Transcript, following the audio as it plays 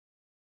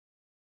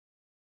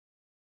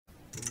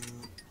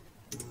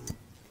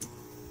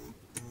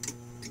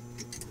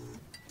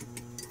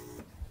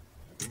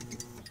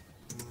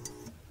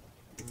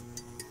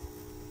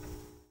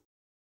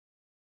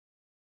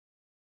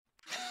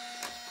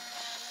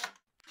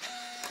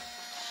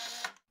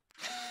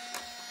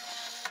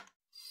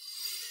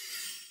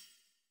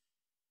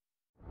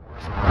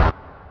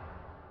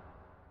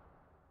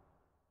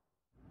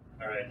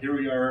Here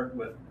we are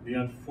with the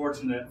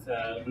unfortunate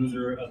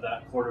loser of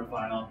that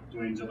quarterfinal,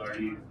 Dwayne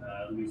Gelardi,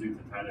 losing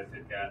to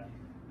Tytgat.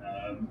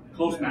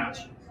 Close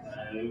match.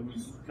 It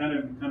was kind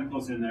of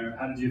close in there.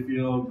 How did you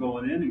feel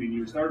going in? I mean,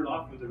 you started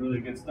off with a really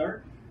good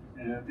start,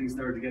 and things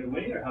started to get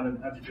away. Or how did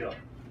you feel?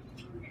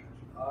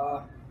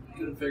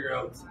 Couldn't figure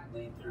out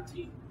lane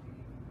 13.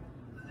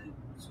 I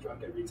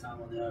struck every time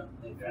on the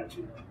lane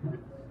 14.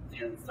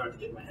 And it started to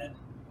get in my head.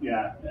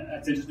 Yeah,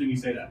 that's interesting you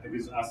say that,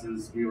 because us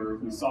as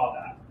we saw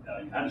that.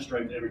 You had to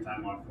strike every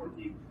time on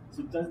 14.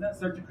 So does that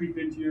start to creep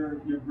into your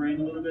brain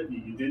a little bit?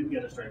 You didn't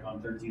get a strike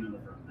on 13 on the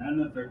first, and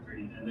the third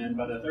green, and then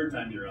by the third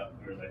time you're up,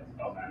 you're like,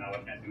 oh man, now I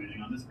can't do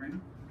anything on this green.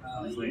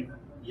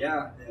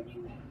 Yeah, I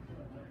mean,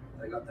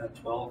 I got that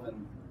 12,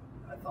 and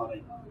I thought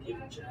I gave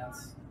it a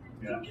chance.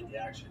 Didn't get the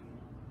action.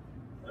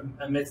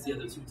 I missed the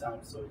other two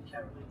times, so you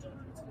can't really judge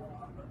what's going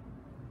on. But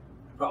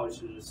I probably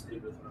should have just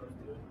stayed with what I was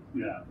doing.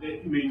 Yeah,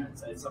 I mean,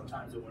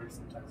 sometimes it works,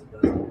 sometimes it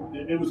doesn't.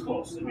 It was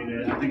close. I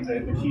mean, I think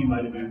the key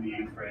might have been the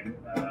 8th frame.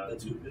 The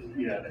two pin.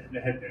 Yeah, the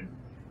head pin,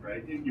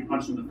 right? You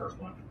punched in the first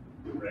one,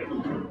 right?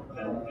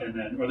 And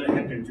then, or the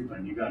head pin 2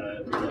 pin, you got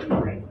a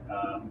green.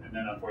 And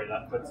then unfortunately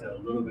that puts it a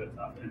little bit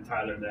tough. And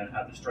Tyler then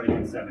had to strike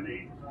in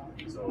 7-8.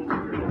 So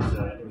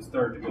it was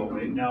third to go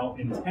away. Now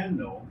in 10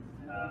 though,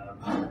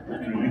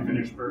 you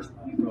finished first,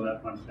 you throw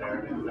that punch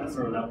there. That's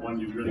sort of that one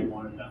you really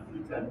wanted down to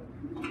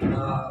 10.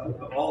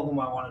 All of them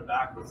I wanted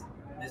back was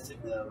missing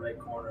the right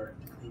corner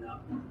to clean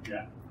up.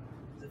 Yeah.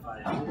 If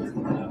I clean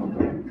it up,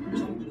 then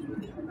changes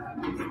would get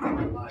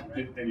happen.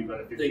 Right? Then you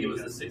got a 15. I think it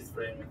was the 6th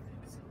frame, I think.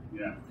 So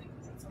yeah. I think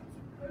that's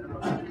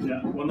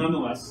Yeah. Well,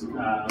 nonetheless,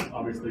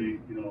 obviously,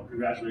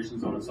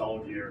 congratulations on a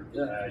solid year.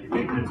 Yeah. You're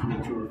making it to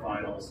the tour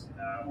finals,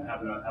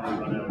 having a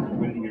run out,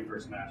 winning your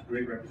first match.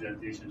 Great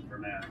representation for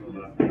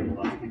Manitoba.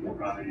 Lots of people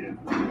proud of you.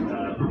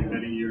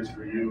 Many years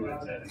for you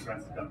and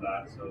friends to come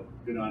back. So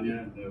good on you,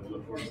 and we'll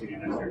look forward to seeing you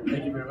next year.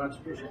 Thank you very much.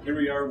 Appreciate it. Here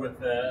we are with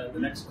the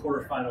next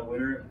quarterfinal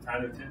winner,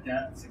 Tyler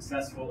Tytgat,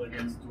 successful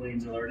against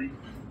Dwayne Gelardi.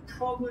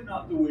 Probably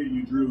not the way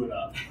you drew it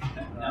up.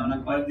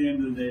 But at the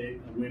end of the day,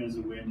 a win is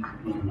a win.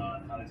 Moving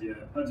on. How did you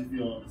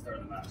feel at the start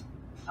of the match?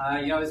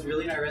 I was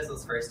really nervous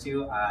those first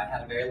two. I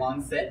had a very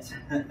long sit,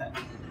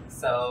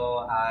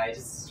 so I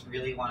just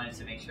really wanted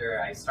to make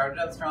sure I started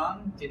out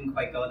strong. Didn't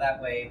quite go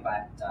that way,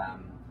 but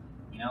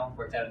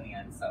worked out in the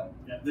end. So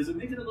yeah, does it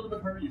make it a little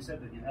bit harder? You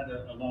said that you had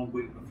a long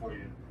wait before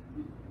you.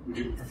 Would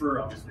you prefer,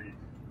 obviously,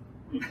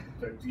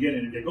 to get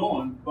in and get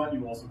going, but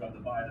you also got to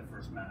buy the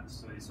first match,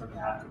 so you sort of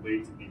have to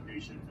wait to be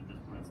patient and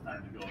just when it's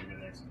time to go and get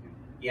it executed.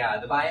 Yeah,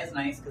 the buy is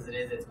nice because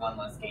it's one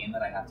less game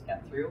that I have to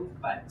get through,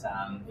 but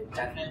it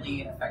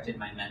definitely affected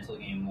my mental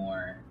game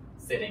more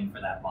sitting for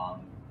that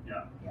long.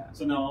 Yeah.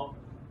 So now,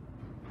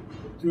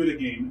 through the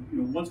game,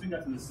 once we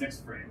got to the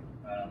 6th frame,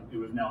 it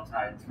was now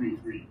tied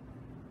 3-3.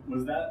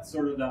 Was that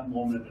sort of that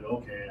moment that,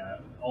 okay,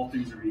 all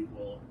things are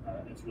equal,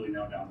 it's really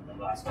now down to the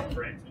last 2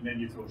 frames, and then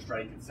you throw a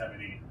strike at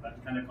 7-8,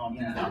 that kind of calmed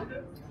things down a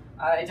bit?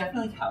 It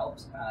definitely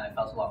helped. I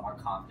felt a lot more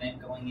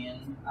confident going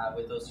in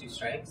with those 2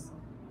 strikes.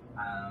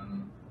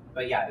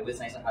 But yeah, it was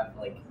nice to have,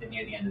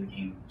 near the end of the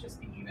game, just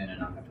be even and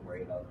not have to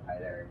worry about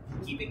either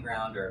keeping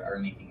ground or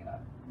making it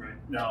up. Right.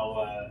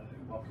 Now,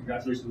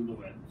 congratulations on the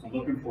win. So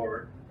looking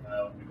forward,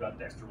 we've got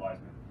Dexter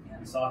Wiseman. Yeah.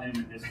 We saw him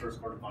in his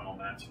first quarterfinal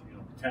match,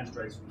 10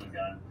 strikes from the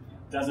gun.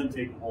 Doesn't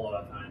take a whole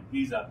lot of time.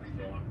 He's up and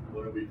going.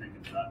 What are we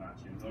thinking for that match?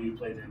 You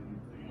played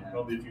him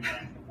probably a few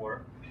times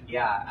before.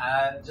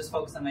 Yeah, just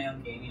focus on my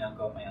own game,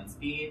 go at my own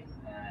speed,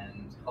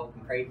 and hope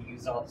and pray he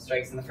used all the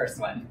strikes in the first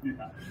one.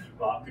 Yeah.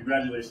 Well,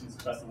 congratulations.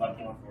 Best of luck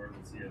going forward.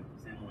 We'll see you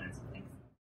in the lanes.